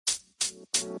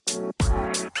This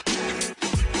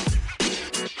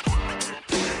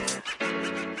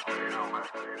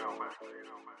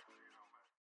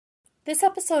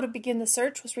episode of Begin the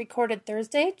Search was recorded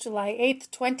Thursday, July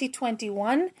 8th,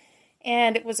 2021,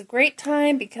 and it was a great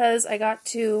time because I got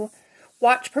to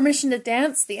watch Permission to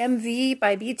Dance, the MV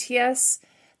by BTS,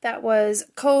 that was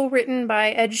co-written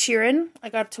by Ed Sheeran. I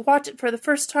got to watch it for the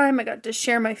first time, I got to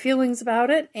share my feelings about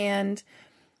it, and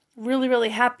really, really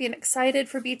happy and excited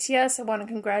for BTS. I want to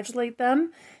congratulate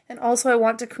them, and also I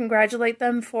want to congratulate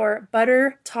them for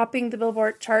Butter topping the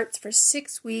Billboard charts for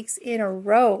 6 weeks in a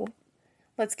row.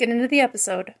 Let's get into the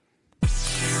episode.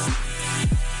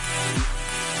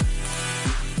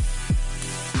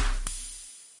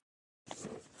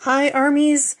 Hi,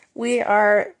 ARMYs. We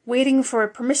are waiting for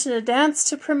Permission to Dance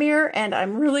to premiere, and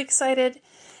I'm really excited.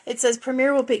 It says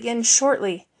premiere will begin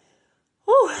shortly.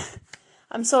 Whew!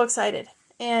 I'm so excited.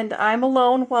 And I'm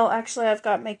alone. Well, actually, I've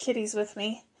got my kitties with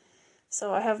me.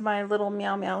 So I have my little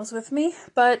meow meows with me.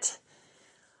 But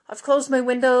I've closed my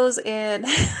windows, and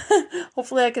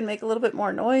hopefully I can make a little bit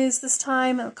more noise this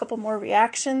time and a couple more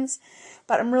reactions.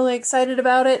 But I'm really excited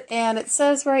about it, and it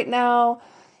says right now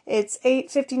it's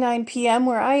 8:59 p.m.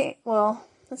 well,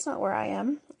 that's not where I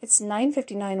am. It's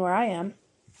 9:59 where I am.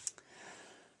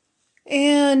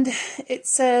 And it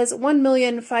says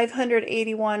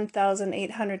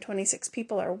 1,581,826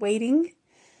 people are waiting.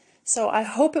 So I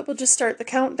hope it will just start the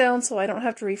countdown so I don't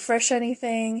have to refresh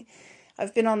anything.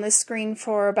 I've been on this screen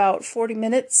for about 40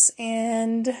 minutes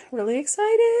and really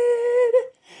excited.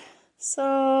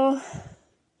 So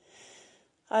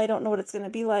I don't know what it's going to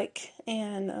be like,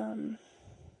 and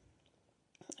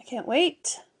I can't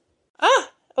wait.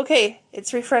 Okay,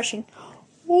 it's refreshing.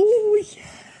 Oh,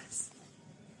 yes.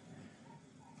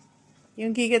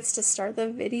 Yoongi gets to start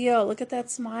the video. Look at that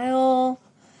smile.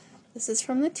 This is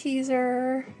from the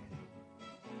teaser.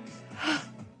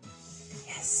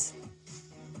 Yes.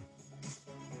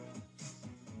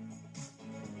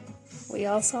 We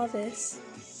all saw this.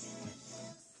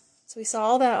 So we saw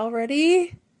all that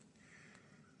already.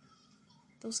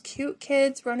 Those cute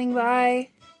kids running by.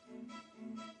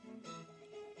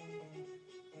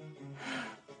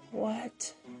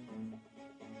 What?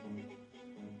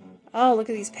 Oh, look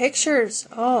at these pictures.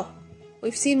 Oh,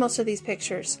 we've seen most of these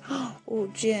pictures.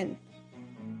 Oh, Jin.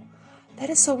 That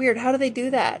is so weird. How do they do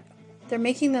that? They're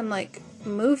making them like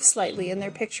move slightly in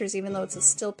their pictures even though it's a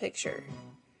still picture.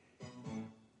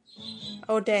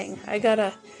 Oh, dang. I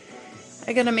gotta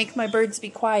make my birds be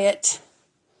quiet.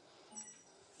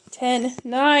 10,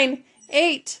 9,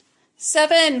 8,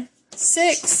 7,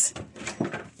 6.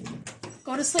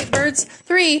 Go to sleep, birds.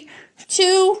 3,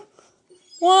 2,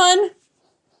 1.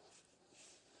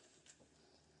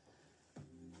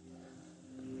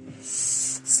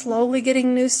 Slowly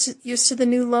getting used to the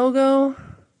new logo.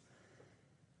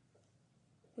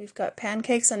 We've got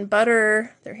pancakes and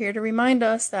butter. They're here to remind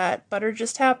us that butter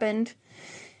just happened.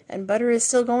 And butter is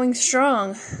still going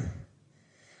strong.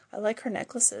 I like her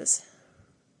necklaces.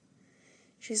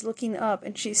 She's looking up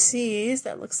and she sees,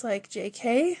 that looks like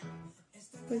JK.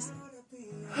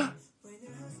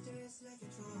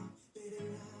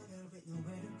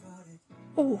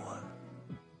 Oh.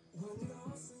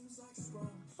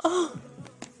 Oh.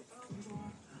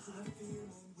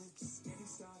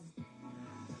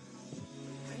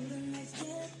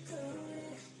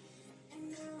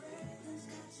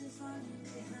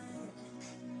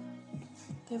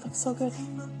 They look so good.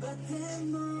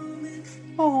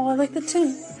 Oh, I like the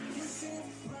tune.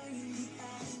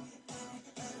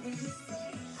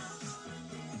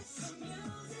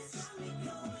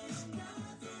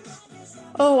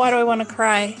 Oh, why do I want to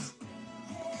cry?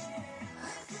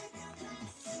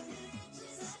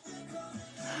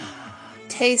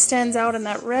 Tay stands out in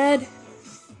that red.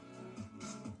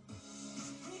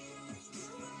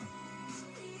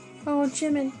 Oh,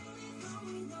 Jimin.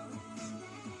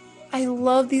 I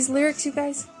love these lyrics, you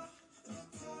guys.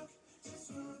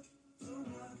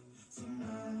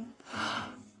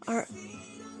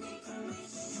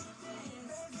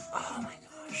 Oh my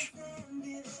gosh.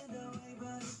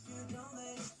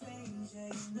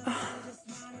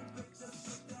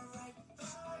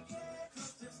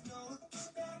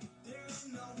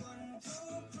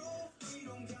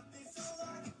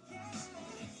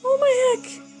 Oh my heck.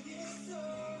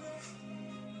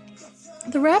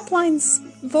 The rap lines,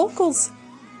 vocals.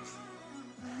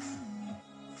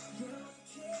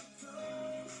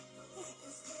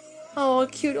 Oh, a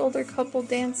cute older couple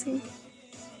dancing.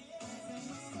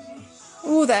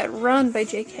 Ooh, that run by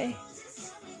JK.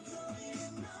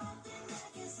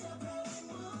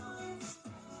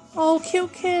 Oh,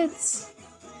 cute kids.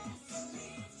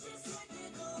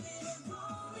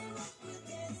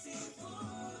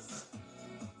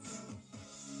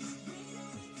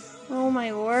 Oh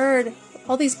my word.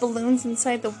 All these balloons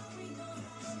inside the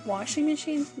washing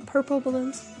machine. Purple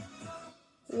balloons.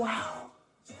 Wow.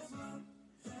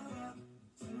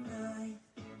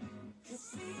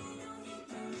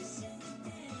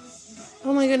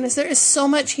 Oh my goodness, there is so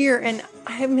much here, and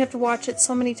I haven't have to watch it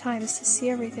so many times to see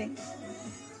everything.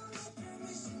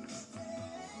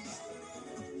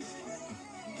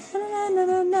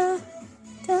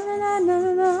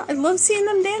 I love seeing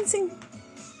them dancing.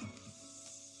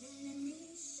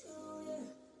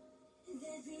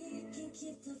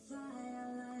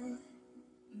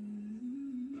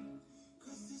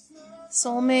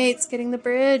 Soulmates getting the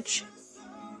bridge.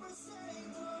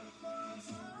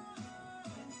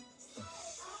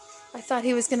 I thought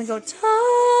he was gonna go time.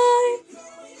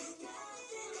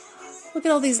 Look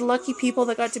at all these lucky people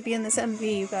that got to be in this MV,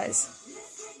 you guys.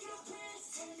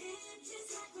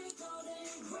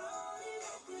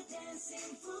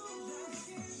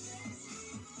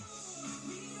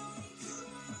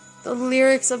 The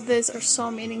lyrics of this are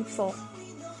so meaningful.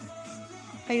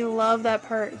 I love that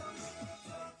part.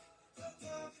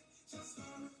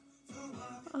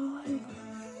 Oh,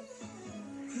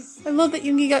 I love that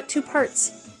Yoongi got 2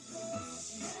 parts.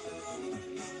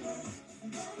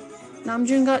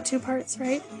 Namjoon got 2 parts,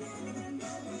 right?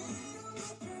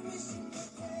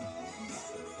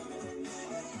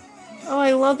 Oh,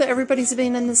 I love that everybody's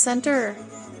being in the center.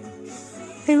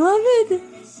 I love it.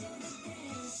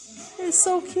 It's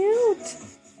so cute.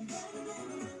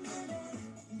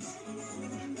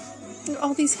 Look at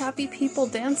all these happy people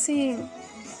dancing.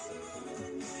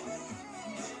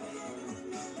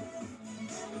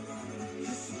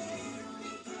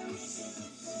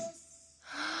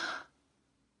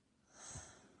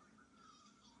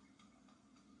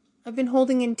 I've been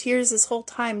holding in tears this whole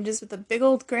time, just with a big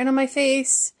old grin on my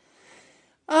face.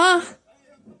 Wait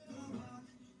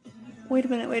a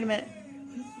minute.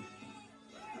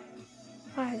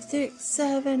 5, 6,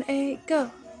 7, 8,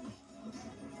 go.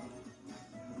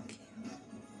 Okay.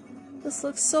 This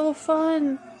looks so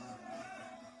fun.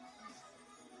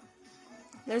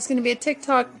 There's going to be a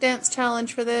TikTok dance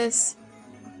challenge for this.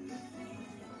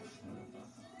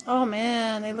 Oh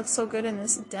man, they look so good in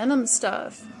this denim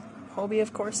stuff. Hobie,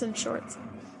 of course, in shorts.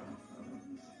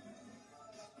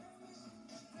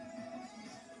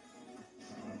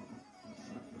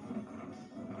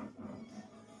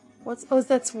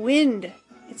 That's wind.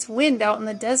 It's wind out in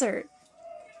the desert.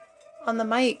 On the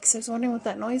mics. I was wondering what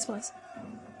that noise was.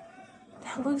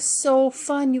 That looks so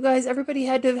fun, you guys. Everybody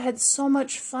had to have had so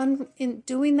much fun in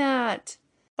doing that.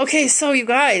 Okay, so you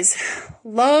guys,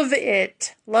 love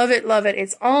it. Love it.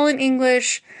 It's all in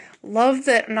English. Love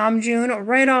that Namjoon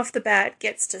right off the bat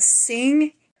gets to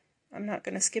sing. I'm not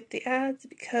going to skip the ads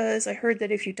because I heard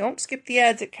that if you don't skip the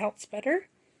ads, it counts better.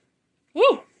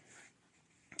 Woo!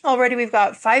 Already we've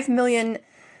got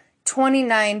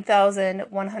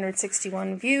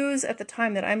 5,029,161 views. At the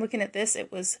time that I'm looking at this,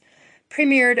 it was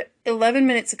premiered 11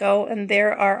 minutes ago, and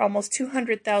there are almost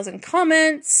 200,000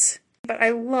 comments. But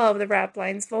I love the rap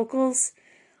lines vocals.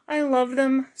 I love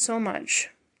them so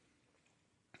much.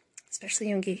 Especially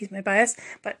Yoongi, he's my bias,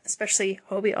 but especially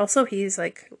Hobie also. He's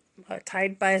like a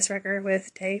tied bias record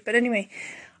with Tae. But anyway,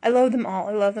 I love them all.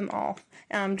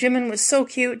 Jimin was so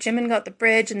cute. Jimin got the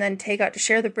bridge, and then Tae got to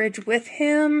share the bridge with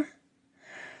him.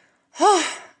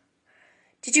 Oh,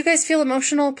 did you guys feel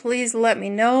emotional? Please let me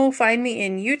know. Find me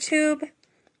in YouTube.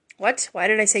 What? Why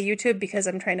did I say YouTube? Because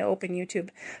I'm trying to open YouTube.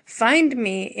 Find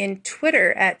me in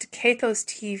Twitter at Kathos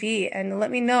TV and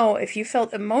let me know if you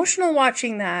felt emotional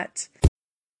watching that.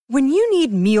 When you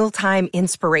need mealtime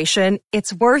inspiration,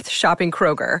 it's worth shopping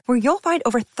Kroger, where you'll find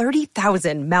over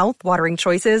 30,000 mouth-watering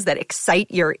choices that excite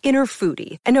your inner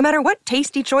foodie. And no matter what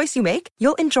tasty choice you make,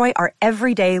 you'll enjoy our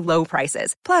everyday low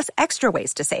prices, plus extra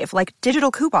ways to save, like digital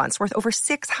coupons worth over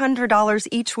 $600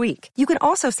 each week. You can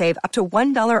also save up to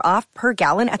 $1 off per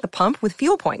gallon at the pump with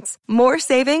fuel points. More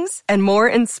savings and more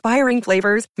inspiring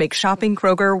flavors make shopping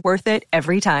Kroger worth it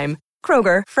every time.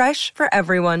 Kroger, fresh for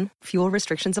everyone. Fuel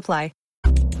restrictions apply.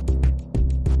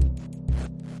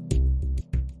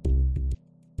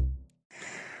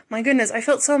 My goodness, I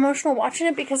felt so emotional watching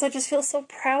it because I just feel so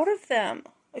proud of them.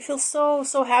 I feel so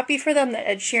happy for them that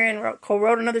Ed Sheeran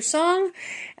co-wrote another song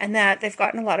and that they've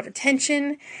gotten a lot of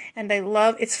attention. And I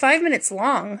love, it's 5 minutes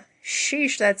long.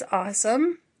 Sheesh, that's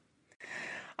awesome.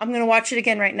 I'm going to watch it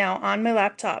again right now on my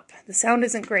laptop. The sound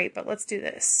isn't great, but let's do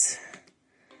this.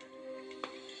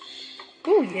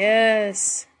 Ooh,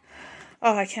 yes.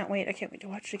 Oh, I can't wait to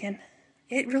watch it again.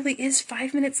 It really is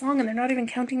 5 minutes long and they're not even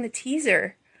counting the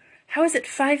teaser. How is it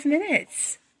 5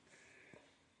 minutes?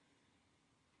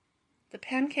 The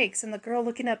pancakes and the girl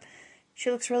looking up.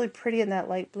 She looks really pretty in that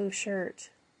light blue shirt.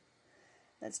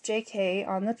 That's JK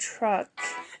on the truck.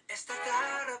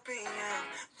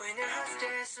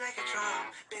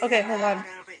 Okay, hold on.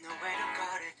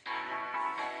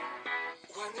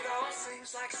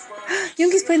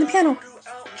 Yoongi's playing the piano.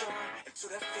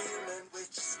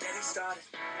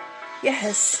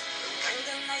 Yes.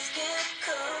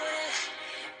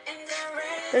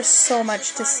 There's so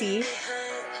much to see.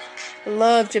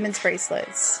 Love Jimin's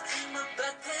bracelets.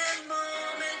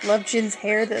 Love Jin's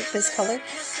hair, this color.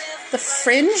 The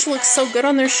fringe looks so good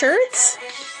on their shirts.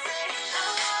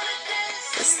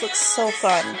 This looks so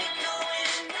fun.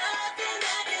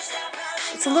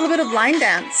 It's a little bit of line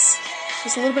dance.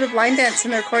 There's a little bit of line dance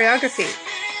in their choreography.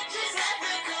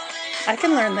 I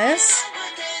can learn this.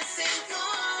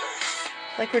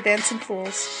 Like we're dancing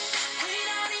fools.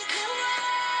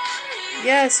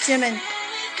 Yes, Jimin.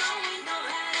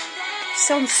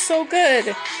 Sounds so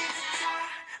good.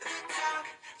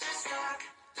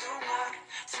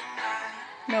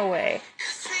 No way.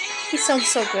 He sounds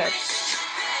so good.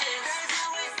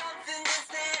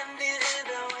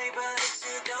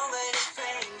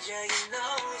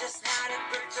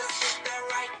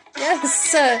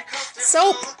 Yes,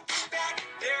 soap.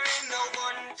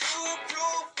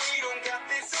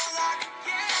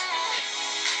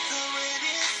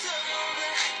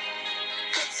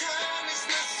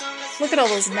 Look at all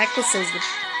those necklaces, the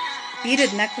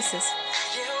beaded necklaces.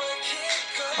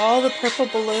 All the purple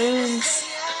balloons.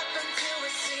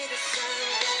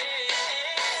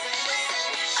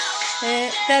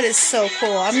 That is so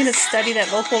cool. I'm going to study that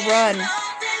vocal run.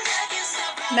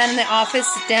 Man in the office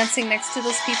dancing next to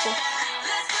those people.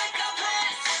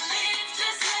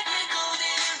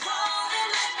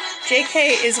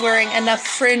 JK is wearing enough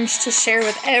fringe to share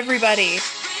with everybody.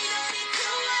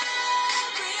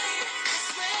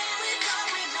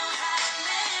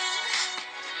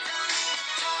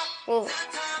 Well,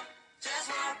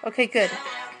 okay, good.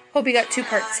 Hope you got two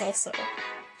parts also.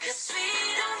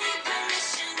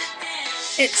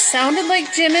 It sounded like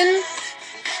Jimin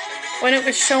when it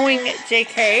was showing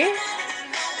JK.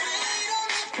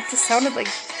 It just sounded like...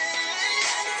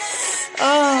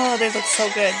 Oh, they look so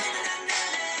good.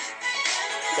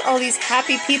 All these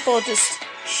happy people just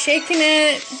shaking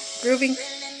it, grooving.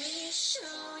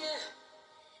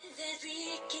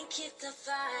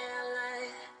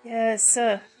 Yes,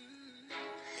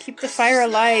 keep the fire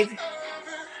alive,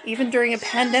 even during a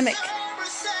pandemic.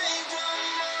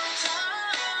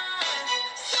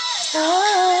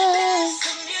 Oh.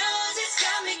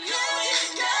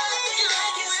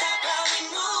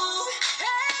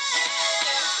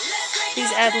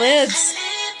 These ad-libs.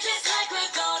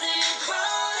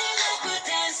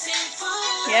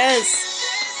 Yes.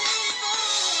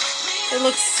 It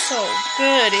looks so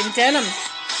good in denim.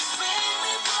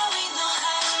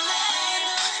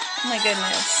 Oh my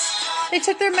goodness. They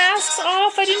took their masks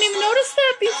off. I didn't even notice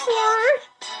that before.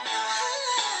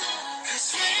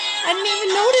 I didn't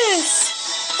even notice.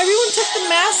 Everyone took the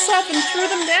masks off and threw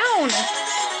them down.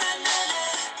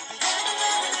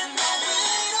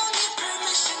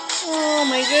 Oh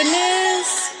my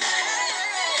goodness.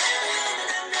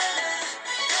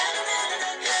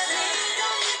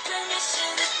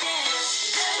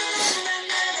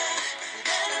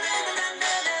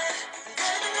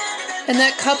 And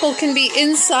that couple can be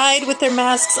inside with their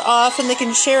masks off and they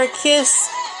can share a kiss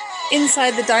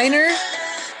inside the diner.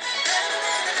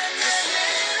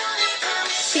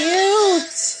 Cute!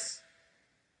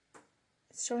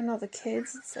 It's showing all the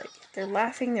kids. It's like they're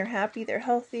laughing, they're happy, they're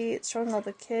healthy. It's showing all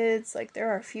the kids like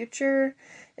they're our future.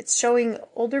 It's showing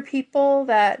older people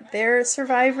that they're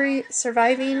surviving.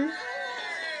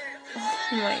 Oh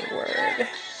my word.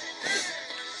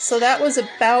 So that was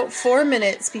about 4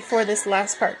 minutes before this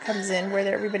last part comes in where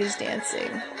everybody's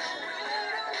dancing.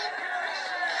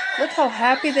 Look how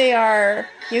happy they are.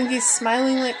 Yoongi's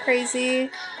smiling like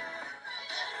crazy.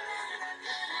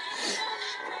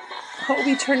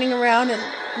 Hobi turning around and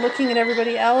looking at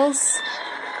everybody else.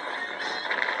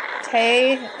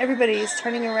 Tae, everybody's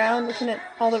turning around looking at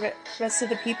all the rest of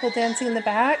the people dancing in the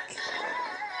back.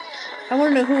 I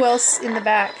want to know who else in the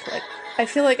back. Like, I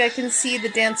feel like I can see the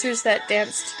dancers that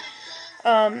danced,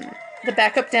 the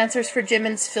backup dancers for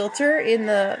Jimin's filter in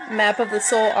the Map of the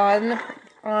Soul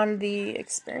on the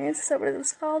Experience. Is that what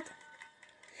it's called?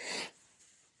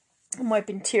 I'm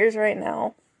wiping tears right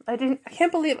now. I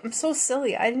can't believe, I'm so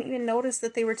silly. I didn't even notice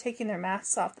that they were taking their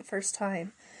masks off the first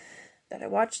time that I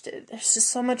watched it. There's just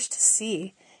so much to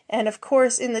see. And of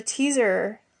course, in the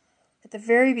teaser, at the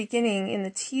very beginning, in the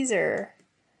teaser,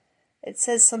 it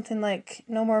says something like,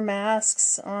 no more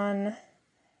masks on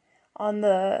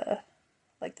the,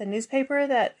 like the newspaper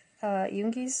that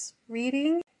Yoongi's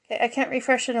reading. I can't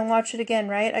refresh it and watch it again,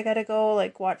 right? I gotta go,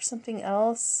 like, watch something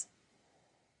else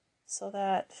so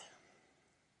that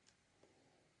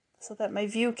my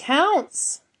view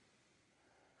counts.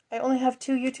 I only have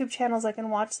 2 YouTube channels I can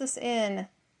watch this in.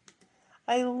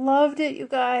 I loved it, you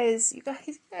guys. You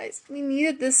guys, we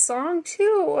needed this song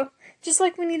too. Just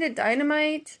like we needed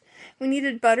Dynamite, we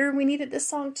needed Butter, we needed this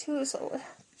song too. So,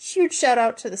 huge shout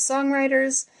out to the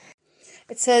songwriters.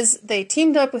 It says they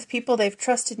teamed up with people they've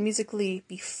trusted musically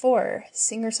before.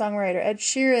 Singer-songwriter Ed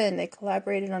Sheeran. They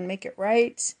collaborated on Make It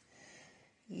Right.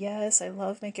 Yes, I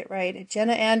love Make It Right.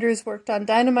 Jenna Andrews worked on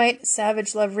Dynamite,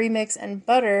 Savage Love Remix, and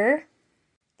Butter.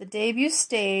 The debut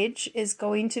stage is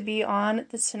going to be on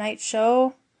The Tonight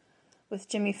Show with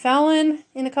Jimmy Fallon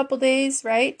in a couple days,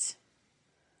 right?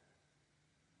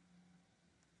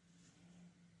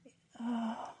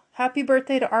 Oh, happy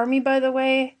birthday to Army, by the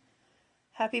way.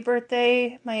 Happy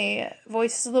birthday. My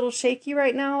voice is a little shaky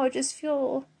right now. I just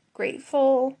feel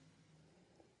grateful.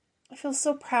 I feel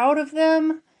so proud of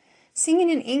them. Singing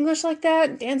in English like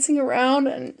that, dancing around,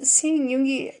 and seeing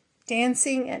Yoongi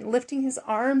dancing and lifting his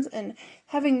arms and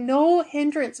having no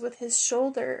hindrance with his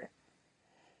shoulder.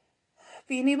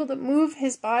 Being able to move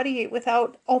his body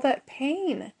without all that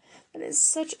pain. That is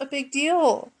such a big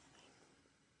deal.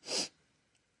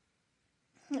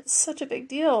 It's such a big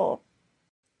deal.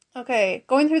 Okay,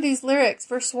 going through these lyrics.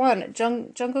 Verse 1,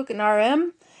 Jungkook and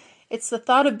RM. It's the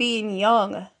thought of being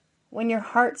young, when your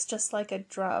heart's just like a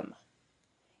drum,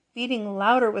 beating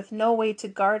louder with no way to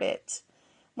guard it.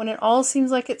 When it all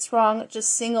seems like it's wrong,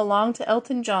 just sing along to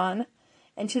Elton John,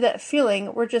 and to that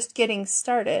feeling, we're just getting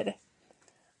started.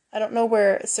 I don't know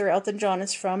where Sir Elton John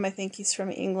is from. I think he's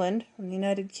from England, from the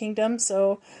United Kingdom.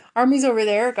 So Army's over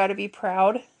there. Got to be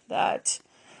proud that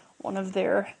one of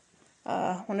their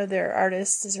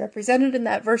artists is represented in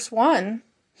that verse 1.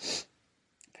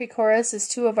 Pre-chorus is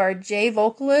 2 of our J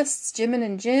vocalists, Jimin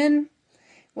and Jin.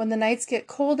 When the nights get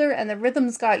colder and the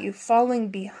rhythm's got you falling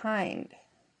behind.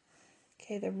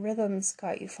 Okay, the rhythm's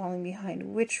got you falling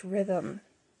behind. Which rhythm?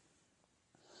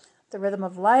 The rhythm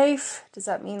of life? Does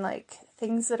that mean like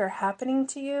things that are happening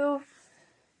to you?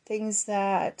 Things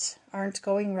that aren't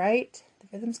going right? The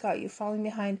rhythm's got you falling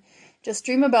behind. Just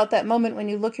dream about that moment when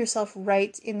you look yourself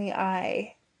right in the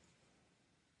eye.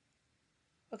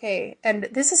 Okay, and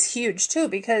this is huge too,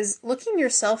 because looking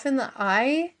yourself in the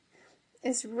eye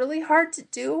is really hard to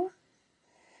do.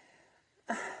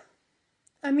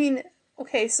 I mean,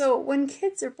 okay, so when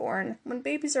kids are born, when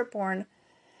babies are born,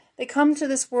 they come to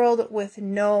this world with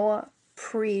no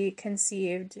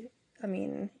preconceived,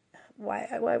 why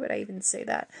would I even say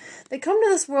that? They come to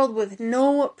this world with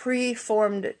no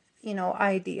preformed,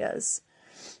 ideas.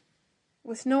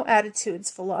 With no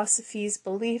attitudes, philosophies,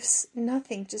 beliefs,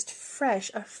 nothing, just fresh,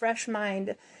 a fresh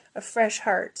mind, a fresh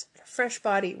heart, a fresh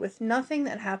body, with nothing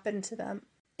that happened to them.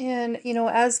 And,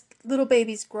 as little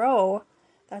babies grow,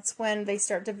 that's when they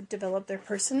start to develop their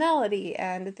personality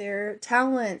and their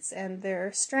talents and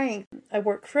their strength. I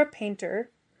work for a painter.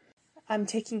 I'm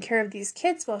taking care of these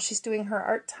kids while she's doing her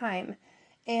art time.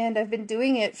 And I've been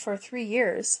doing it for 3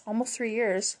 years, almost 3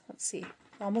 years. Let's see,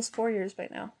 almost 4 years by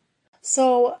now.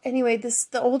 So anyway,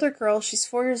 the older girl, she's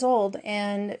 4 years old,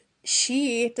 and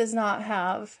she does not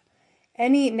have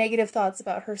any negative thoughts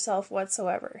about herself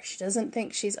whatsoever. She doesn't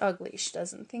think she's ugly. She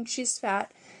doesn't think she's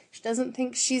fat. She doesn't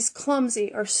think she's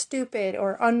clumsy or stupid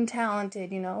or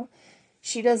untalented,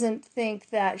 She doesn't think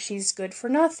that she's good for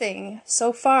nothing.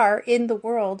 So far in the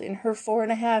world, in her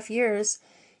 4.5 years,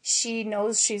 she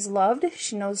knows she's loved.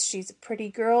 She knows she's a pretty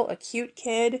girl, a cute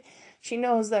kid. She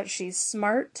knows that she's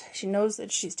smart. She knows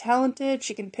that she's talented.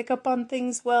 She can pick up on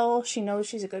things well. She knows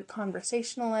she's a good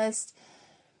conversationalist.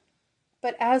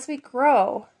 But as we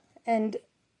grow, and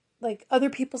like other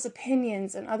people's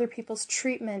opinions and other people's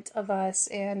treatment of us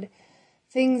and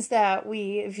things that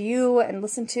we view and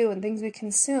listen to and things we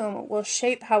consume will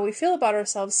shape how we feel about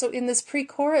ourselves. So in this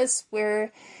pre-chorus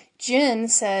where Jin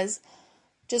says,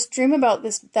 just dream about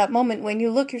that moment when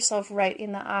you look yourself right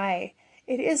in the eye,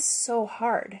 it is so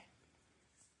hard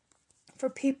for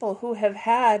people who have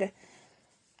had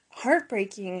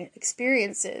heartbreaking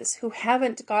experiences, who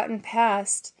haven't gotten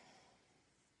past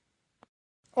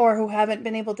or who haven't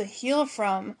been able to heal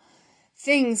from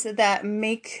things that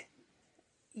make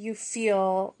you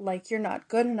feel like you're not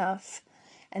good enough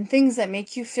and things that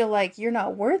make you feel like you're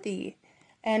not worthy.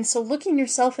 And so looking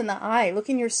yourself in the eye,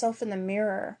 looking yourself in the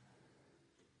mirror,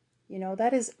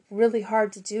 that is really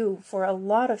hard to do for a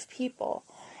lot of people.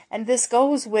 And this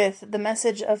goes with the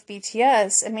message of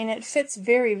BTS. It fits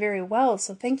very, very well.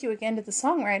 So thank you again to the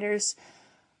songwriters.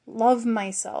 Love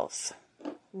myself.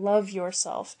 Love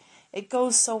yourself. It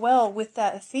goes so well with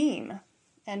that theme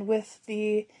and with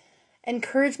the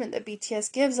encouragement that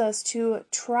BTS gives us to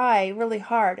try really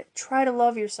hard. Try to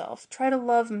love yourself. Try to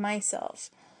love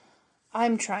myself.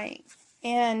 I'm trying.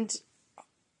 And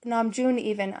Namjoon,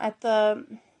 even at the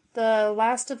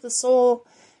last of the Seoul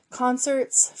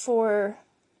concerts for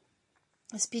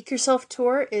the Speak Yourself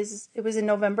tour, it was in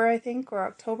November, I think, or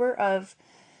October of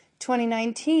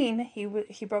 2019,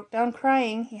 he broke down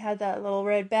crying. He had that little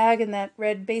red bag and that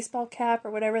red baseball cap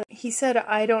or whatever. He said,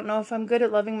 I don't know if I'm good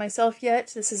at loving myself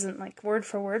yet. This isn't like word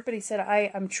for word, but he said,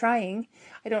 I'm trying.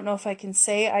 I don't know if I can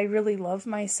say I really love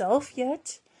myself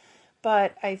yet,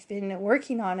 but I've been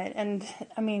working on it. And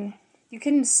I mean, you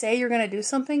can say you're going to do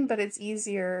something, but it's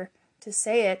easier to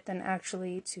say it than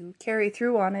actually to carry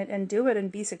through on it and do it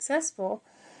and be successful.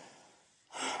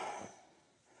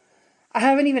 I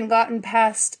haven't even gotten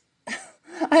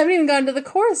to the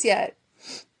chorus yet.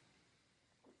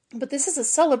 But this is a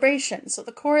celebration. So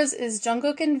the chorus is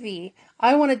Jungkook and V.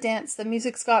 I want to dance. The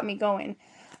music's got me going.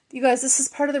 You guys, this is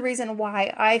part of the reason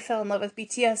why I fell in love with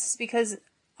BTS, is because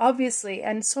obviously,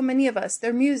 and so many of us,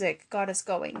 their music got us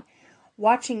going.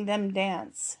 Watching them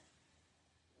dance.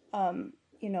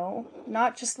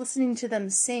 Not just listening to them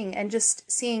sing and just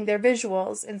seeing their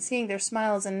visuals and seeing their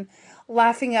smiles and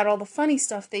laughing at all the funny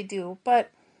stuff they do,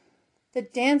 but the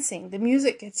dancing, the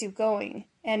music gets you going.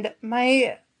 And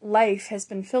my life has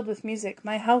been filled with music.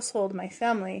 My household, my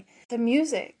family. The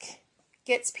music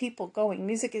gets people going.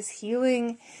 Music is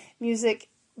healing. Music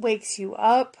wakes you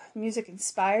up. Music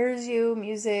inspires you.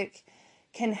 Music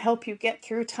can help you get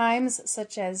through times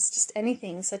such as just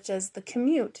anything, such as the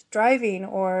commute, driving,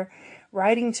 or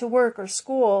riding to work or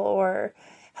school, or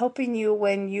helping you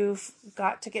when you've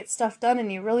got to get stuff done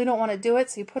and you really don't want to do it,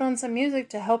 so you put on some music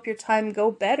to help your time go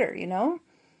better,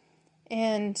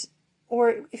 And,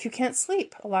 or if you can't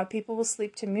sleep, a lot of people will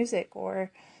sleep to music,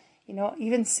 or,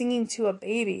 even singing to a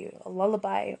baby, a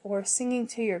lullaby, or singing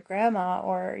to your grandma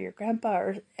or your grandpa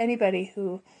or anybody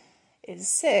who is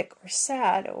sick or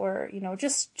sad, or,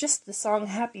 just the song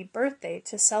Happy Birthday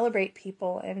to celebrate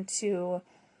people and to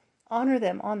honor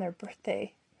them on their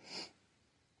birthday.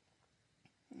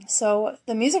 So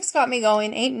the music's got me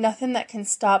going. Ain't nothing that can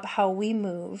stop how we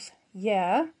move.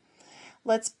 Yeah.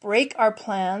 Let's break our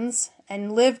plans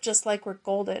and live just like we're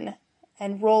golden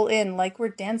and roll in like we're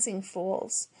dancing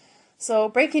fools. So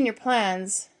breaking your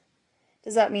plans,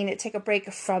 does that mean take a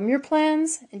break from your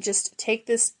plans and just take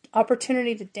this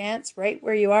opportunity to dance right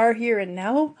where you are here and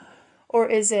now? Or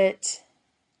is it,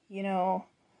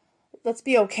 let's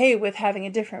be okay with having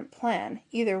a different plan?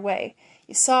 Either way.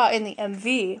 You saw in the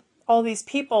MV, all these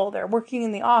people, they're working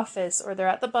in the office, or they're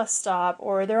at the bus stop,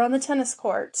 or they're on the tennis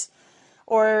court,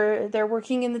 or they're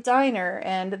working in the diner,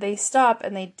 and they stop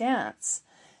and they dance.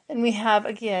 And we have,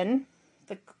 again,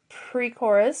 the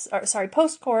post-chorus,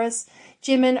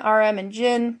 Jimin, RM, and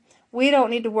Jin. We don't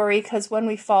need to worry, because when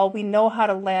we fall, we know how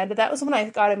to land. That was when I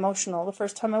got emotional the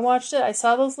first time I watched it. I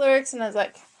saw those lyrics, and I was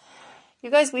like, you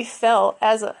guys, we fell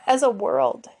as a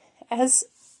world, as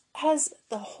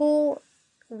the whole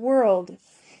world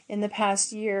in the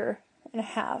past year and a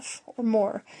half or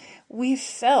more. We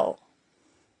fell.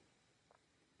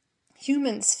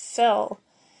 Humans fell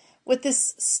with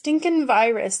this stinking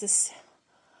virus,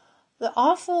 the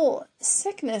awful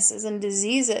sicknesses and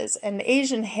diseases and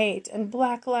Asian hate and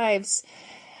Black lives,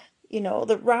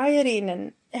 the rioting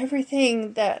and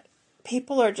everything, that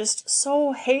people are just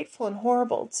so hateful and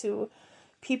horrible to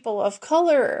people of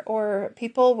color or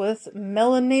people with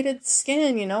melanated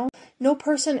skin, No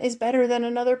person is better than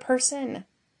another person.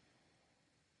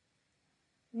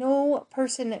 No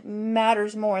person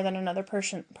matters more than another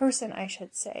person, I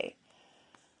should say.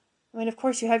 I mean, of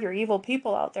course, you have your evil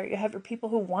people out there. You have your people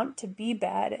who want to be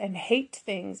bad and hate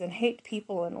things and hate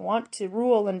people and want to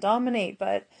rule and dominate.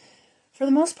 But for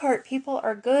the most part, people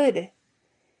are good.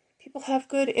 People have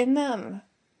good in them.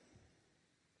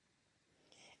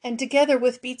 And together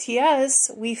with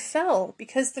BTS, we fell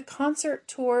because the concert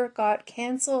tour got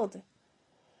canceled.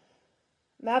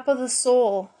 Map of the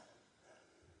Soul.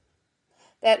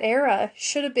 That era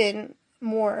should have been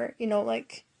more,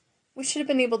 we should have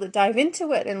been able to dive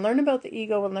into it and learn about the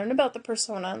ego and learn about the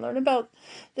persona and learn about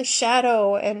the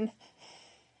shadow and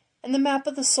the map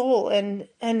of the soul and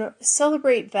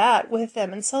celebrate that with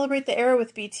them and celebrate the era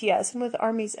with BTS and with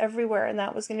armies everywhere. And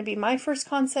that was going to be my first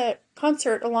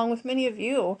concert along with many of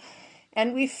you.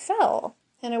 And we fell.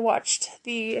 And I watched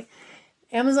the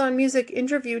Amazon Music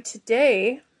interview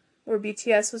today where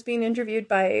BTS was being interviewed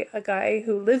by a guy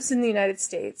who lives in the United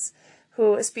States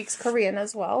who speaks Korean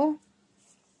as well.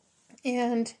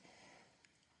 And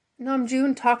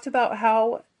Namjoon talked about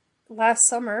how last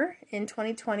summer in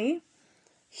 2020,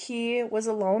 he was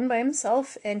alone by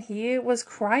himself and he was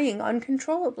crying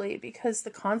uncontrollably because the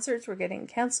concerts were getting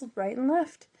canceled right and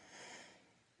left.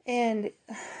 And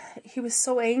he was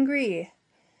so angry.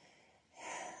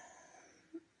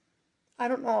 I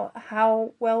don't know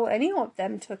how well any of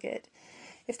them took it.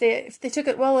 If they took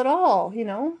it well at all,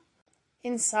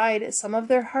 Inside some of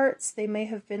their hearts, they may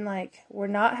have been like, we're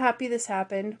not happy this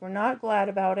happened. We're not glad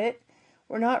about it.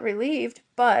 We're not relieved,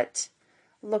 but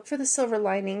look for the silver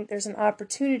lining. There's an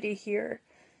opportunity here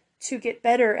to get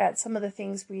better at some of the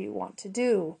things we want to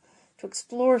do, to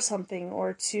explore something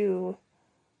or to,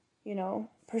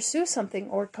 pursue something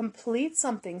or complete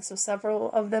something. So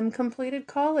several of them completed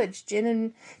college. Jimin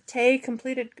and Tae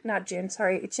completed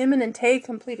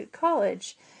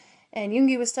college. And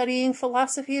Yoongi was studying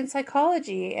philosophy and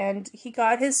psychology, and he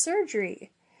got his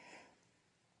surgery.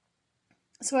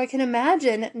 So I can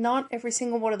imagine not every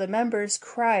single one of the members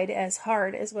cried as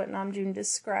hard as what Namjoon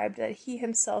described, that he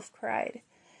himself cried.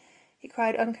 He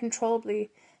cried uncontrollably.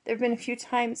 There have been a few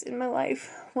times in my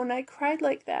life when I cried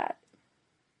like that.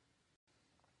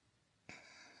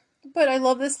 But I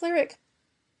love this lyric.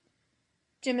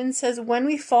 Jimin says, when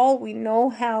we fall, we know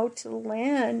how to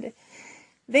land.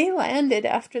 They landed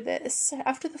after this.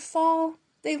 After the fall,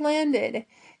 they landed.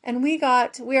 And we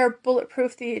are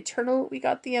Bulletproof the Eternal. We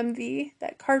got the MV,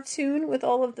 that cartoon with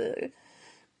all of the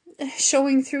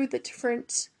showing through the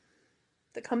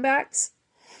comebacks.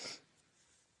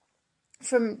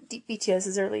 From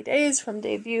BTS's early days, from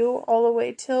debut, all the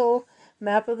way till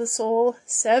Map of the Soul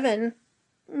 7.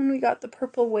 And we got the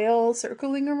purple whale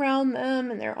circling around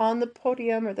them, and they're on the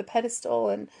podium or the pedestal,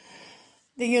 and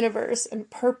the universe, and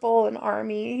purple and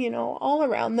army, all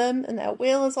around them, and that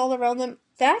whale is all around them.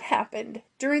 That happened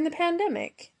during the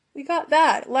pandemic. We got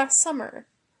that last summer.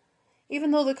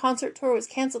 Even though the concert tour was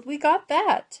canceled, we got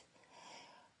that.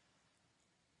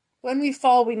 When we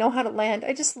fall, we know how to land.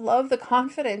 I just love the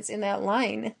confidence in that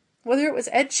line. Whether it was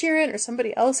Ed Sheeran or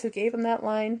somebody else who gave him that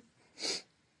line.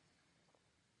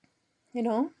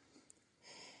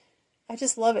 I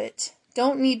just love it.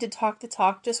 Don't need to talk the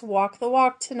talk, just walk the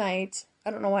walk tonight.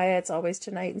 I don't know why it's always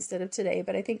tonight instead of today,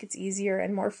 but I think it's easier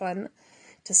and more fun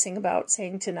to sing about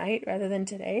saying tonight rather than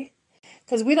today.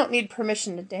 Because we don't need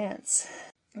permission to dance.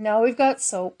 Now we've got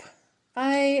Soap.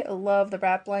 I love the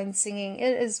rap line singing.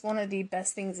 It is one of the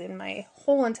best things in my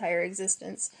whole entire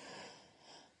existence.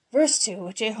 Verse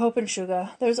 2, J-Hope and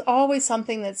Suga. There's always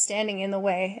something that's standing in the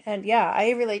way. And yeah,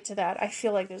 I relate to that. I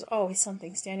feel like there's always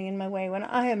something standing in my way when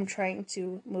I am trying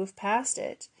to move past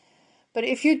it. But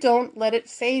if you don't let it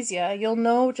phase ya, you'll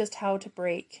know just how to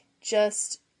break.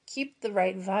 Just keep the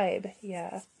right vibe,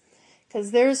 yeah.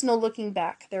 Because there's no looking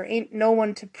back. There ain't no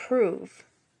one to prove.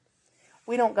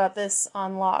 We don't got this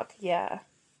on lock, yeah.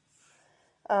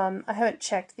 I haven't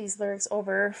checked these lyrics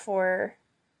over for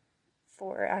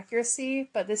accuracy,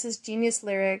 but this is Genius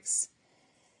Lyrics.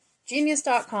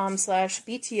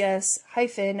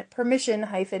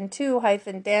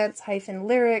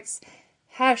 Genius.com/BTS-permission-2-dance-lyrics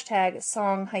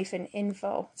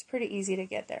 #song-info. It's pretty easy to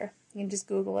get there. You can just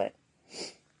Google it.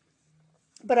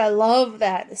 But I love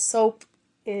that Soap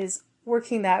is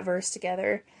working that verse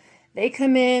together. They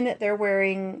come in, they're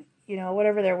wearing,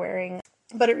 whatever they're wearing.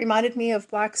 But it reminded me of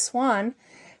Black Swan,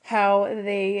 how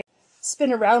they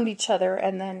spin around each other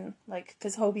and then,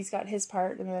 because Hobie's got his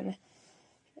part and then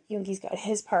Yoongi's got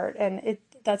his part. And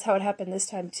that's how it happened this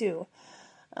time, too.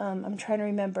 I'm trying to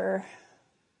remember.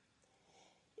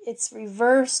 It's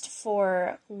reversed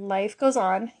for Life Goes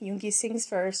On. Yoongi sings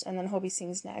first, and then Hobie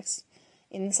sings next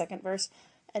in the second verse.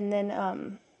 And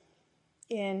then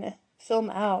in Film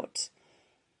Out,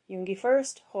 Yoongi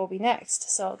first, Hobie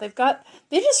next. So they're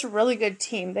just a really good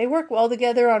team. They work well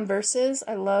together on verses.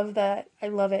 I love that. I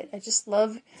love it. I just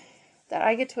love that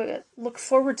I get to look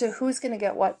forward to who's going to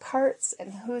get what parts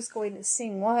and who's going to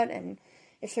sing what and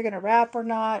if they're going to rap or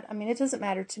not. I mean, it doesn't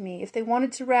matter to me. If they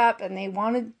wanted to rap and they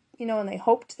wanted, and they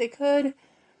hoped they could,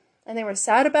 and they were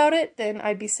sad about it, then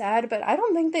I'd be sad, but I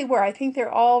don't think they were. I think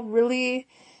they're all really,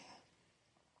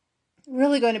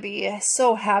 really going to be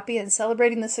so happy and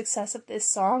celebrating the success of this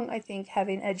song. I think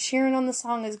having Ed Sheeran on the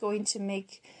song is going to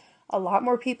make a lot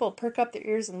more people perk up their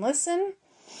ears and listen.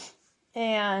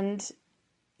 And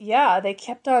yeah, they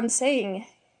kept on saying,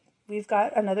 we've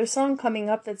got another song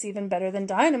coming up that's even better than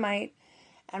Dynamite.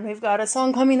 And we've got a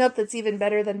song coming up that's even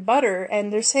better than Butter.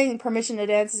 And they're saying Permission to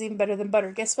Dance is even better than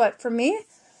Butter. Guess what? For me,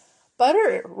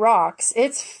 Butter rocks.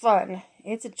 It's fun.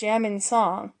 It's a jamming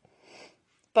song.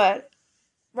 But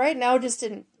right now, just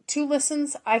in 2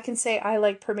 listens, I can say I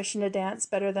like Permission to Dance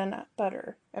better than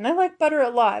Butter. And I like Butter a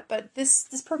lot, but this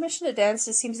Permission to Dance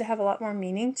just seems to have a lot more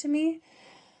meaning to me.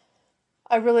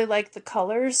 I really like the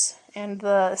colors and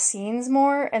the scenes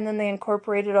more, and then they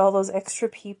incorporated all those extra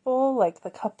people, like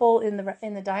the couple in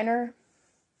the diner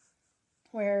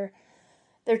where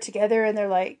they're together and they're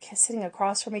like sitting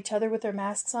across from each other with their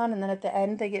masks on, and then at the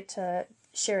end they get to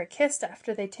share a kiss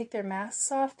after they take their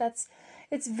masks off.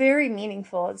 It's very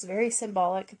meaningful. It's very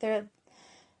symbolic.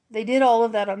 They did all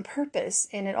of that on purpose,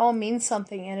 and it all means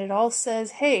something, and it all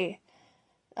says, hey,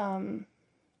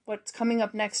 what's coming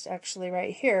up next, actually,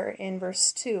 right here in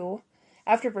verse 2,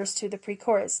 after verse 2, the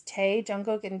pre-chorus, Tae,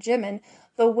 Jungkook, and Jimin,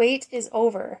 the wait is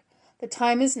over. The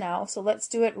time is now, so let's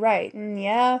do it right. And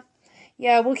yeah,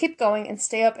 we'll keep going and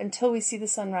stay up until we see the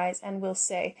sunrise, and we'll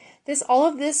say, all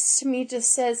of this to me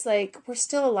just says, like, we're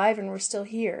still alive and we're still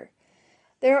here.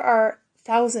 There are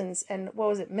thousands and,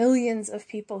 millions of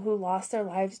people who lost their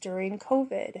lives during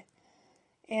COVID.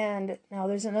 And now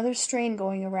there's another strain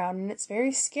going around, and it's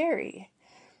very scary.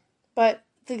 But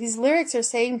these lyrics are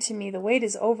saying to me, the wait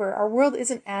is over. Our world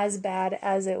isn't as bad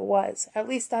as it was. At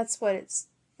least that's what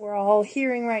we're all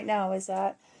hearing right now, is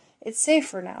that it's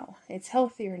safer now. It's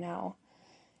healthier now.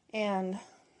 And,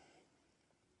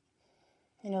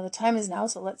 the time is now,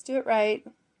 so let's do it right.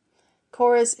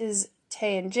 Chorus is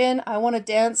Tae and Jin. I want to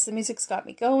dance. The music's got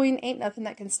me going. Ain't nothing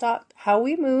that can stop how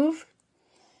we move.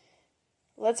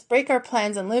 Let's break our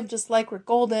plans and live just like we're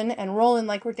golden and rolling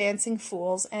like we're dancing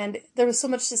fools. And there was so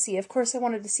much to see. Of course, I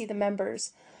wanted to see the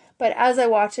members. But as I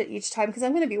watch it each time, because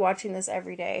I'm going to be watching this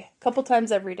every day, a couple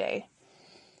times every day.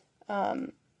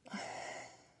 I'll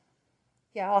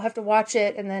have to watch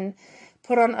it and then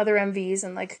put on other MVs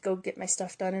and like go get my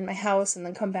stuff done in my house and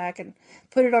then come back and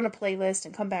put it on a playlist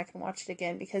and come back and watch it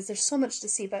again, because there's so much to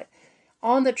see. But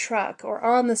on the truck or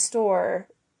on the store,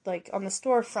 like on the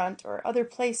storefront or other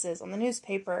places, on the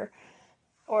newspaper,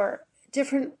 or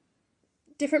different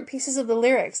pieces of the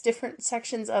lyrics, different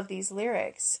sections of these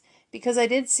lyrics. Because I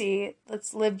did see,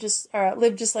 let's live just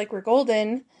like we're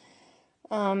golden.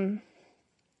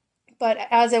 But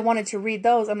as I wanted to read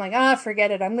those, I'm like, forget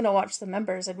it. I'm going to watch the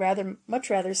members. I'd much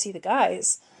rather see the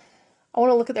guys. I want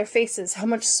to look at their faces, how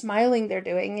much smiling they're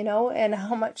doing, and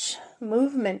how much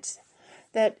movement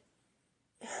that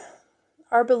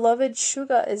our beloved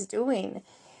Suga is doing,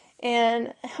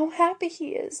 and how happy he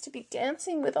is to be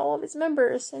dancing with all of his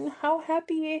members, and how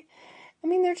happy,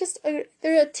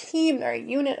 they're a team, they're a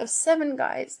unit of 7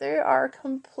 guys, they are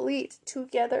complete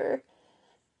together,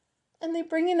 and they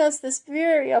bring in us this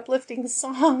very uplifting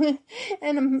song,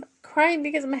 and I'm crying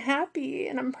because I'm happy,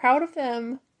 and I'm proud of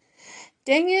them.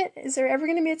 Dang it, is there ever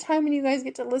going to be a time when you guys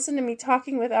get to listen to me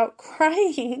talking without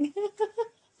crying?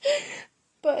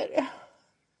 But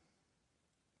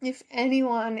if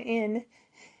anyone in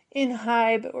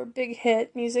Hybe or Big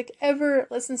Hit Music ever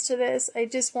listens to this, I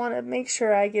just want to make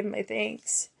sure I give my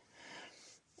thanks.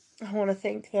 I want to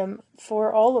thank them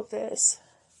for all of this.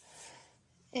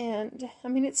 And,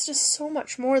 it's just so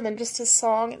much more than just a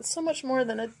song. It's so much more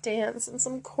than a dance and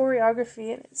some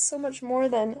choreography. And it's so much more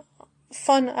than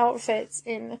fun outfits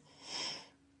in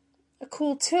a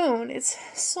cool tune. It's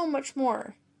so much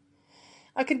more.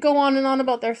 I could go on and on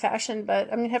about their fashion, but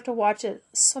I'm going to have to watch it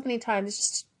so many times.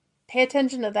 Just pay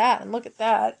attention to that and look at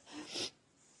that.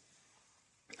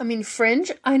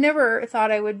 Fringe. I never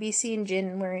thought I would be seeing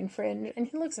Jin wearing fringe. And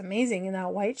he looks amazing in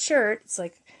that white shirt. It's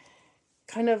like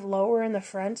kind of lower in the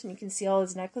front, and you can see all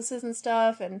his necklaces and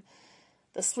stuff. And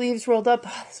the sleeves rolled up.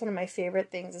 That's one of my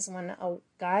favorite things, is when a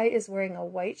guy is wearing a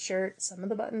white shirt, some of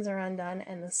the buttons are undone,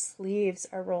 and the sleeves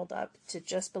are rolled up to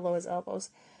just below his elbows.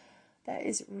 That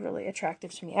is really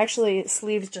attractive to me. Actually,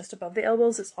 sleeves just above the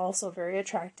elbows is also very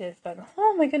attractive, but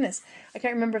oh my goodness. I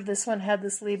can't remember if this one had the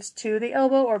sleeves to the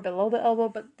elbow or below the elbow,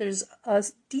 but there's a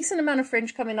decent amount of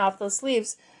fringe coming off those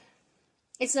sleeves.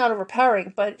 It's not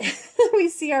overpowering, but we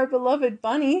see our beloved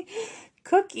bunny,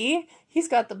 Cookie. He's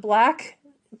got the black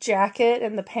jacket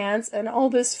and the pants and all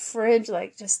this fringe,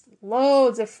 like just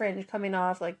loads of fringe coming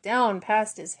off, like down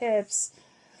past his hips.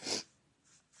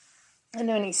 And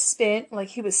then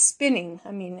he was spinning.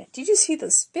 Did you see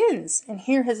the spins and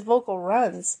hear his vocal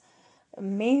runs?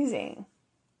 Amazing.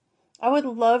 I would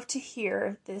love to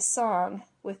hear this song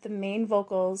with the main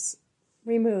vocals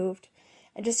removed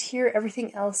and just hear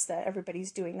everything else that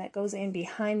everybody's doing that goes in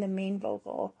behind the main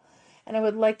vocal. And I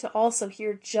would like to also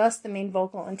hear just the main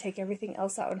vocal and take everything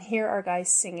else out and hear our guys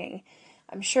singing.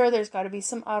 I'm sure there's got to be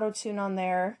some auto-tune on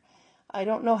there. I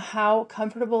don't know how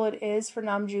comfortable it is for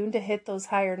Namjoon to hit those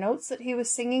higher notes that he was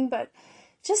singing, but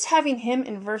just having him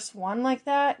in verse 1 like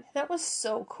that was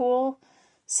so cool.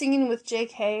 Singing with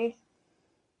JK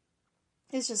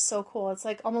is just so cool. It's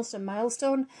like almost a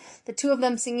milestone. The two of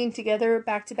them singing together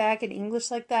back to back in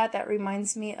English like that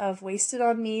reminds me of Wasted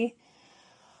on Me.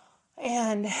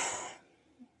 And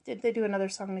Did they do another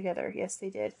song together? Yes, they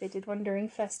did. They did one during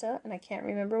Festa, and I can't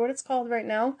remember what it's called right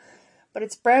now, but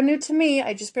it's brand new to me.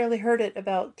 I just barely heard it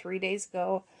about 3 days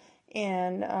ago,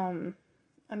 and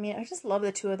I mean, I just love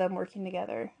the two of them working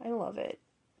together. I love it.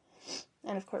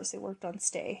 And of course, they worked on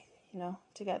Stay,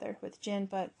 together with Jin.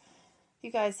 But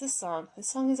you guys, this song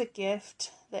is a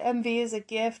gift. The MV is a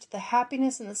gift. The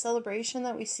happiness and the celebration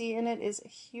that we see in it is a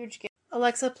huge gift.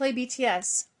 Alexa, play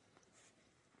BTS.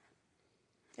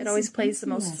 It always plays the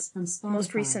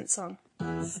most recent song.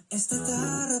 It's the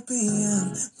thought of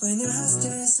being when your heart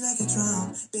just like a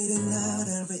drum, beating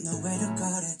louder with nowhere to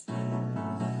guard it.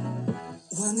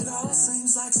 When it all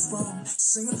seems like it's wrong,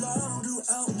 sing along to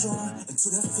Elton John into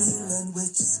that feeling we're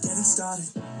just getting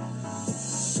started.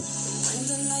 When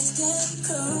the lights get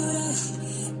colder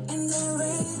and the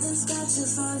rhythm's got you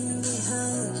falling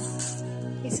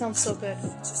behind. He sounds so good.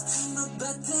 Just think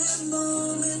about that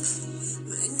moment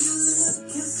when you look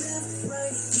yourself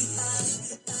right in the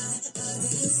eye.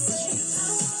 You say, I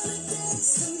wanna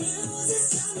dance, the music's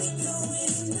got me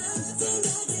going, nothing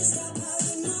I can stop how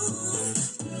we move.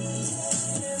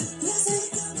 Let's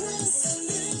take a breath and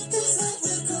make this like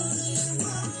we're going,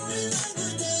 rolling like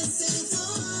we're dancing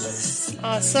through.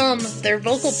 Awesome. Their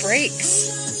vocal breaks.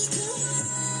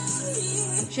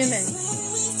 Jimin.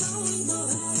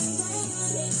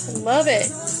 Love it.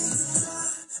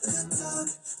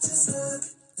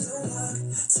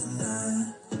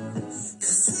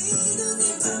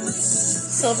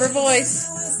 Silver voice.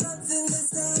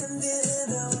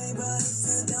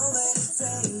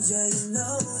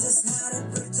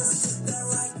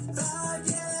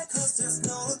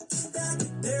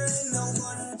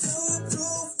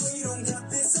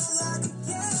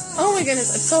 Oh my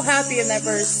goodness, I'm so happy in that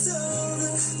verse.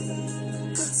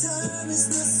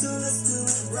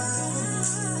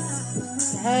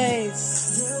 Nice.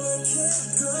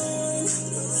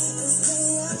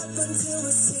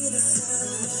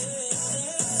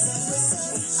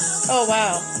 Oh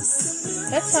wow.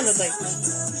 That sounded like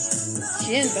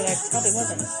Jin, but I probably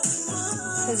wasn't.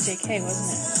 It was JK,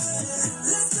 wasn't it?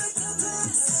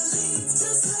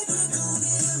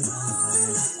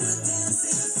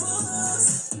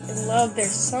 I love their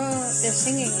song, their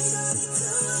singing.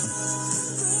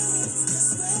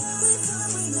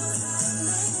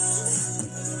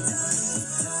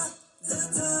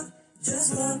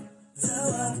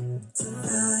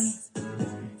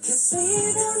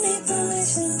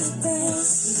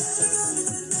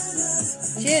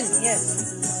 Jin, yes.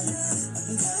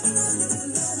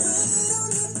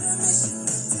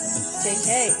 JK.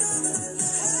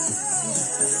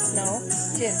 No,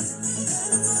 Jin.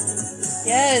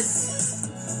 Yes.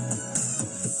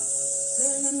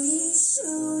 Let me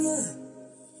show you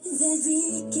that we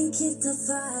can keep the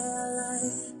fire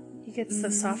alive. He gets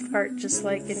the soft part just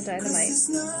like in Dynamite. It's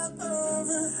not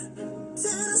over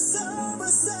till the summer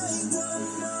say one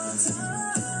more time.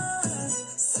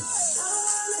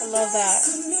 I love that.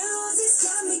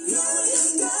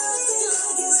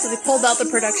 So they pulled out the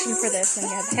production for this, and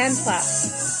you have hand claps,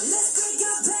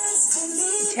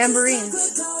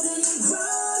 tambourines.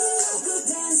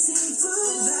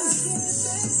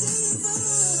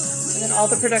 And then all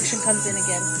the production comes in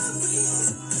again.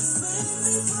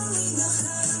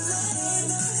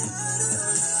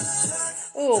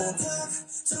 Oh,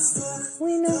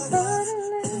 we know how to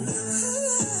live.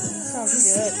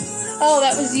 Sounds good. Oh,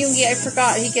 that was Yoongi. I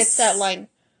forgot. He gets that line.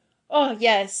 Oh,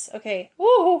 yes. Okay.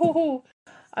 Woo-hoo-hoo-hoo.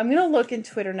 I'm going to look in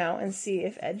Twitter now and see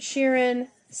if Ed Sheeran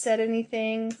said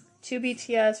anything to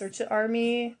BTS or to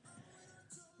ARMY.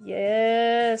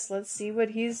 Yes. Let's see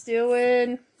what he's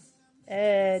doing.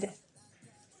 Ed.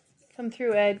 Come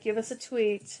through, Ed. Give us a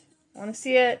tweet. I want to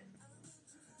see it.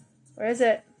 Where is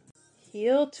it?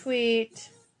 He'll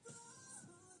tweet.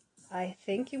 I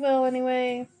think he will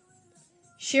anyway.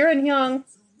 Sheeran Hyung.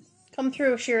 Come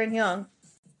through, Sheeran Hyung.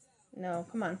 No,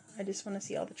 come on. I just want to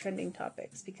see all the trending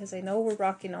topics because I know we're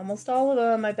rocking almost all of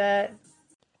them, I bet.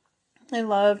 I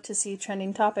love to see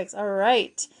trending topics. All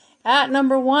right. At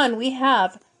number 1, we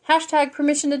have hashtag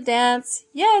permission to dance.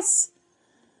 Yes.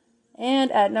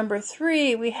 And at number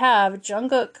 3, we have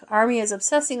Jungkook. ARMY is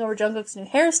obsessing over Jungkook's new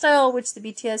hairstyle, which the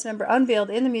BTS member unveiled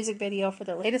in the music video for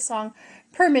their latest song,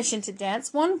 Permission to Dance.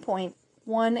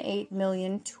 1.18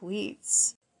 million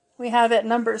tweets. We have at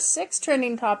number 6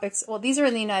 trending topics. Well, these are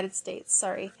in the United States,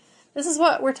 sorry. This is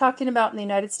what we're talking about in the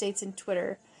United States in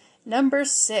Twitter. Number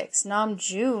 6,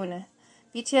 Namjoon.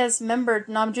 BTS member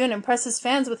Namjoon impresses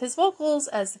fans with his vocals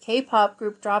as the K-pop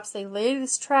group drops their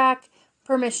latest track,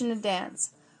 Permission to Dance.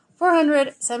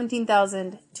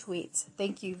 417,000 tweets.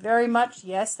 Thank you very much.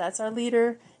 Yes, that's our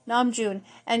leader. Namjoon.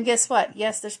 And guess what?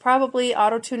 Yes, there's probably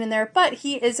auto-tune in there, but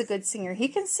he is a good singer. He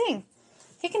can sing.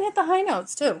 He can hit the high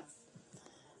notes, too.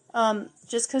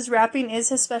 Just because rapping is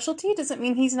his specialty doesn't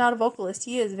mean he's not a vocalist.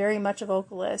 He is very much a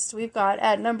vocalist. We've got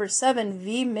at number 7,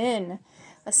 V-Min.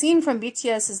 A scene from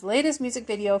BTS's latest music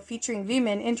video featuring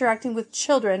V-Min interacting with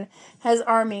children has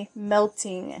ARMY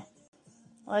melting.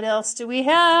 What else do we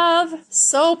have?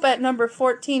 Soap at number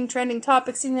 14, trending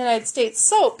topics in the United States.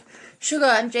 Soap.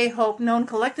 Suga and J-Hope, known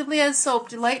collectively as Soap,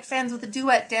 delight fans with a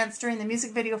duet dance during the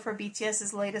music video for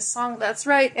BTS's latest song. That's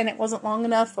right, and it wasn't long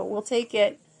enough, but we'll take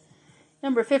it.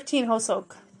 Number 15,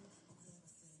 Hoseok.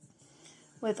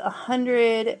 With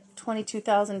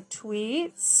 122,000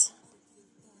 tweets.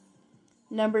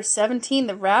 Number 17,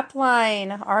 The Rap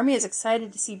Line. ARMY is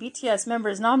excited to see BTS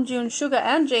members Namjoon, Suga,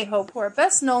 and J-Hope, who are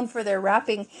best known for their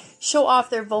rapping, show off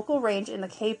their vocal range in the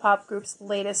K-pop group's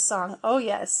latest song. Oh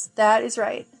yes, that is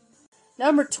right.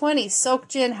 Number 20,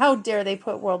 Seokjin. How dare they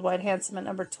put Worldwide Handsome at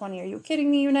number 20? Are you kidding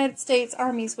me, United States?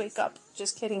 ARMYs, wake up.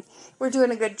 Just kidding. We're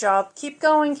doing a good job. Keep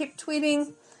going, keep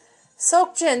tweeting.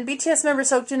 Seokjin, BTS member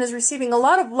Seokjin, is receiving a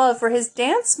lot of love for his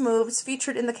dance moves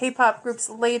featured in the K-pop group's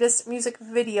latest music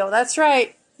video. That's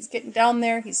right. He's getting down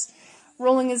there. He's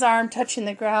rolling his arm, touching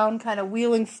the ground, kind of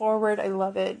wheeling forward. I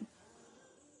love it.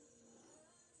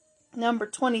 Number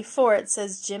 24, it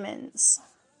says Jimin's.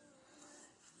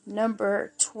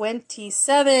 Number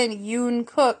 27, Yoon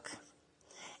Kook.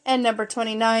 And number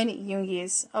 29,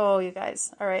 Yoongi's. Oh, you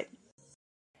guys. All right.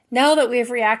 Now that we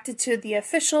have reacted to the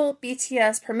official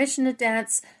BTS Permission to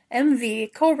Dance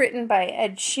MV, co-written by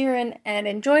Ed Sheeran, and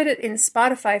enjoyed it in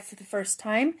Spotify for the first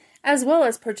time, as well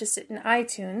as purchased it in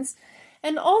iTunes,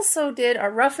 and also did a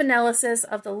rough analysis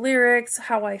of the lyrics,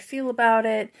 how I feel about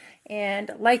it,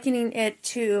 and likening it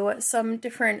to some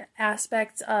different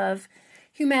aspects of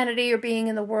humanity or being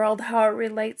in the world, how it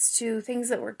relates to things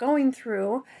that we're going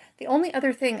through. The only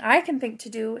other thing I can think to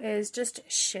do is just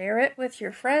share it with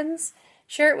your friends.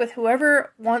 Share it with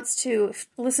whoever wants to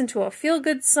listen to a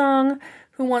feel-good song,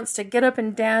 who wants to get up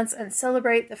and dance and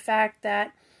celebrate the fact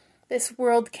that this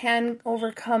world can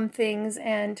overcome things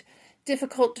and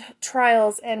difficult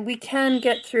trials, and we can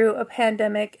get through a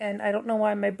pandemic. And I don't know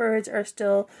why my birds are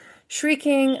still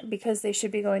shrieking, because they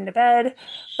should be going to bed,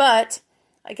 but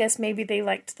I guess maybe they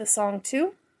liked the song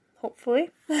too,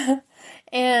 hopefully.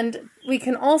 And we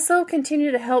can also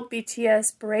continue to help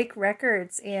BTS break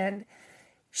records and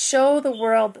show the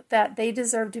world that they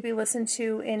deserve to be listened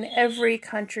to in every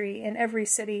country, in every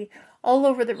city, all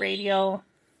over the radio.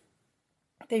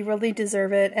 They really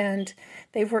deserve it, and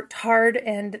they've worked hard,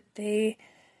 and they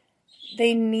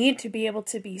need to be able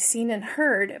to be seen and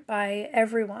heard by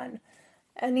everyone,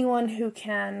 anyone who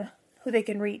they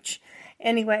can reach.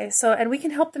 Anyway, and we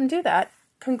can help them do that.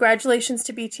 Congratulations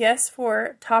to BTS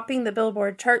for topping the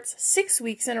Billboard charts 6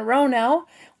 weeks in a row now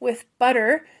with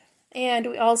Butter. And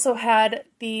we also had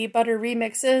the Butter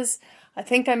remixes. I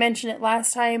think I mentioned it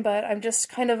last time, but I'm just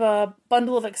kind of a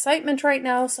bundle of excitement right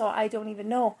now, so I don't even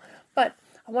know. But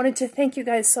I wanted to thank you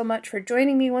guys so much for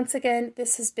joining me once again.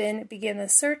 This has been Begin the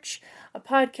Search, a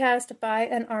podcast by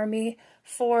an ARMY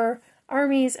for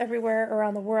ARMYs everywhere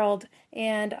around the world.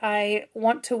 And I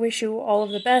want to wish you all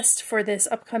of the best for this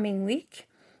upcoming week.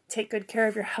 Take good care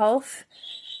of your health.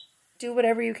 Do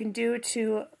whatever you can do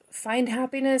to find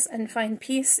happiness and find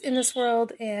peace in this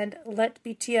world, and let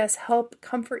BTS help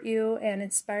comfort you and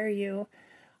inspire you.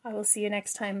 I will see you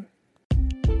next time.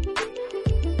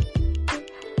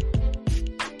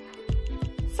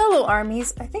 Fellow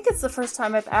ARMYs, I think it's the first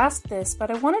time I've asked this,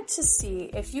 but I wanted to see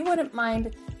if you wouldn't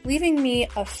mind leaving me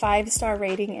a 5-star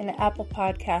rating in Apple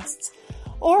Podcasts,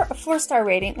 or a 4-star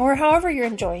rating, or however you're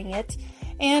enjoying it,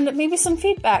 and maybe some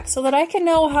feedback so that I can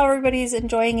know how everybody's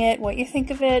enjoying it, what you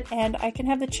think of it, and I can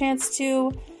have the chance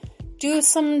to do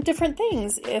some different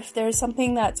things if there's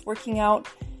something that's working out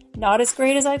not as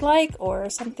great as I'd like, or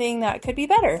something that could be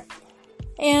better.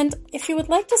 And if you would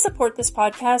like to support this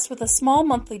podcast with a small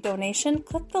monthly donation,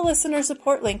 click the listener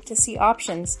support link to see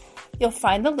options. You'll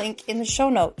find the link in the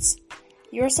show notes.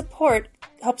 Your support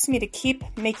helps me to keep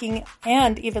making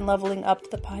and even leveling up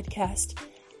the podcast.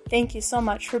 Thank you so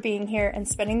much for being here and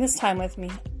spending this time with me.